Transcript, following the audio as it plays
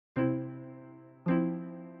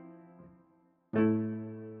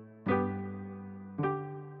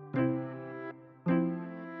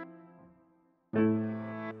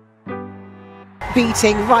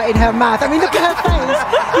beating right in her mouth. I mean, look at her face.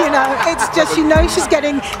 You know, it's just, you know, she's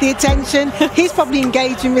getting the attention. He's probably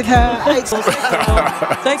engaging with her. It's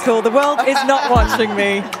stay cool. The world is not watching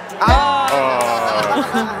me.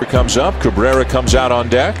 Comes up. Cabrera comes out on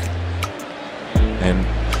deck. And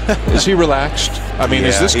is he relaxed? I mean,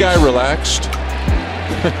 is this guy relaxed?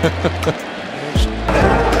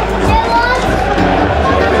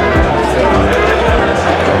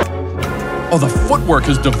 Oh, the footwork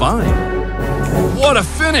is divine. What a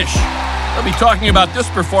finish. They'll be talking about this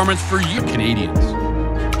performance for you Canadians.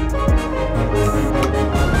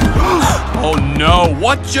 Oh no,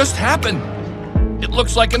 what just happened? It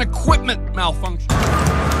looks like an equipment malfunction.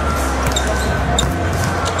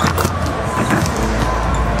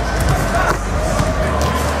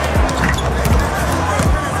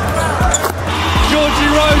 Georgie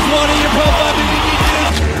Rose wanting your pop-up.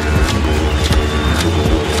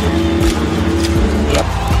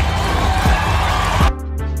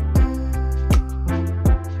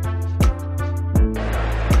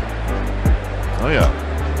 Oh yeah.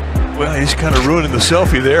 Well, he's kind of ruining the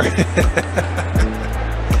selfie there.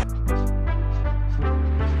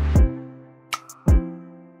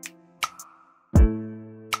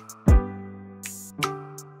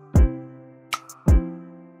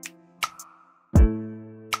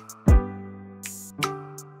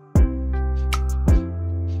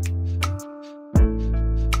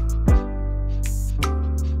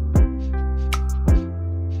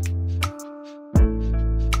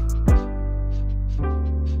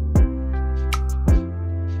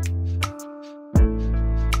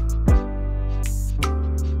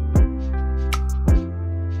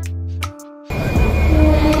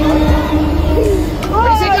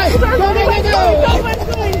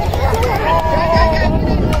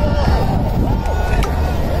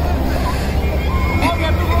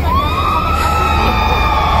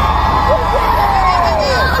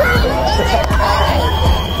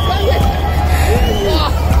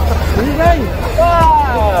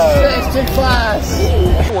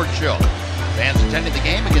 Short show. Fans attending the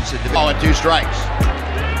game against the ball and 2 strikes.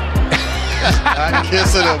 I'm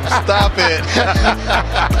kissing him. Stop it.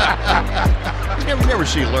 You never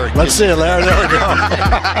see Larry. Let's see it, Larry. There we go.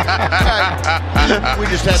 We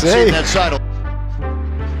just haven't seen that side.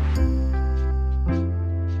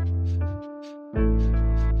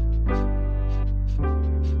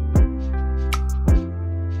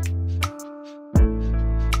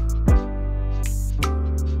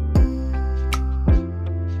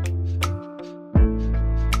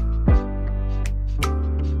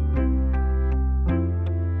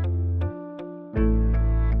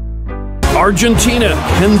 Argentina,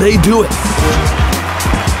 can they do it?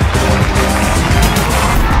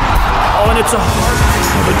 Oh, and it's a hard.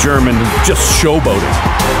 The German just showboating.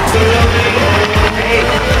 Hey,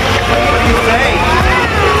 what do you say?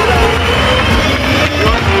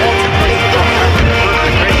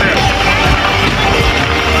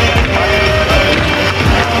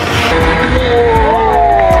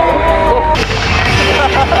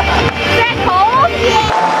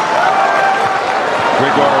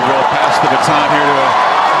 will pass the baton here to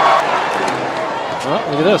Oh,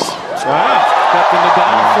 look at this. Wow, stepped in the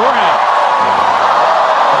down forehand.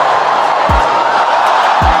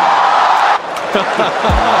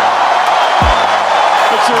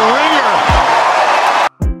 It's a ringer.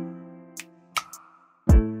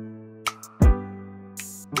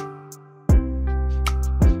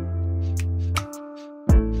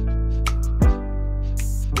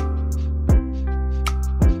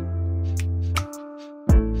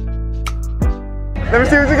 Let me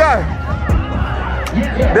see what you got.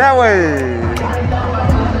 That way.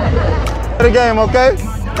 The game, okay?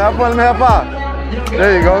 Have fun, let me help out.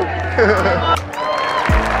 There you go.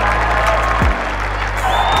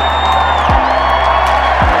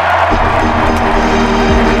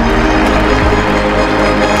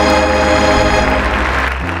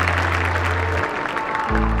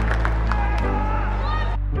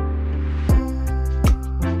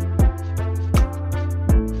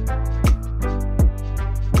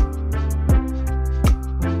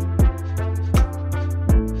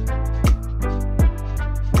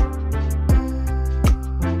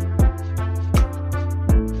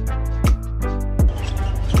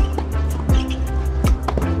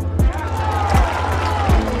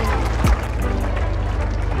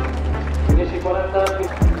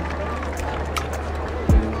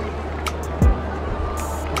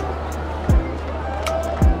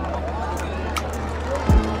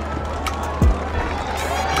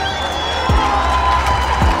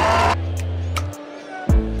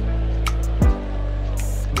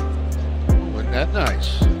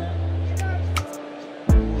 Nice.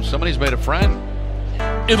 Somebody's made a friend.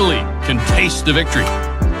 Italy can taste the victory.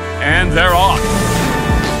 And they're off.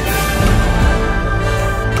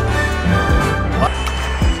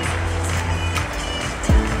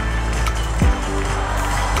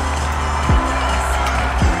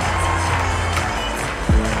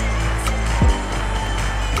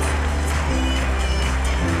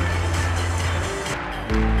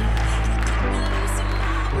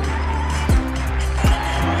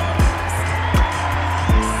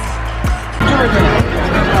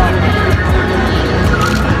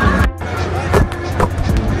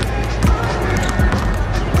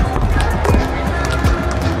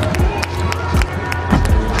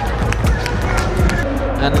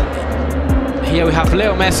 And here we have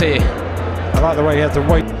Leo Messi. I like the way he had to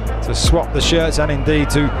wait to swap the shirts and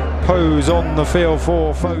indeed to pose on the field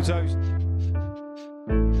for photos.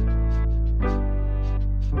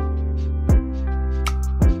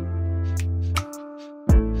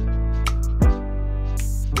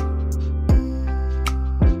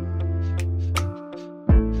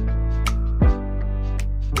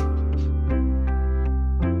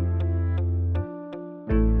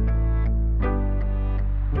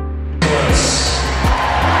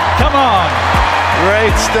 Come on!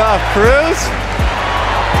 Great stuff, Cruz.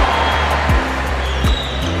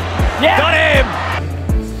 Yeah. Got him!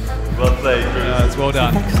 Well played, Cruz. It's well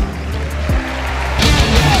done.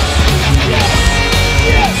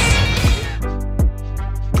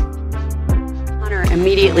 Hunter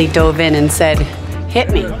immediately dove in and said, "Hit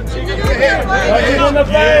me."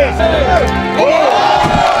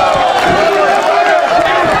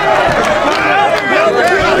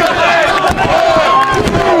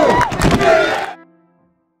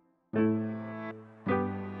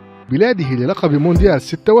 بلاده للقب مونديال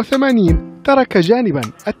 86 ترك جانبا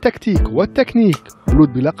التكتيك والتكنيك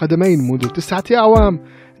ولد بلا قدمين منذ 9 أعوام.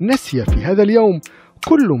 نسي في هذا اليوم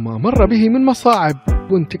كل ما مر به من مصاعب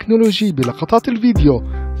تكنولوجي بلقطات الفيديو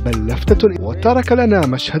بل لفتة، وترك لنا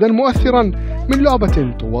مشهدا مؤثرا من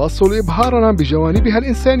لعبة تواصل إبهارنا بجوانبها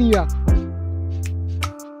الإنسانية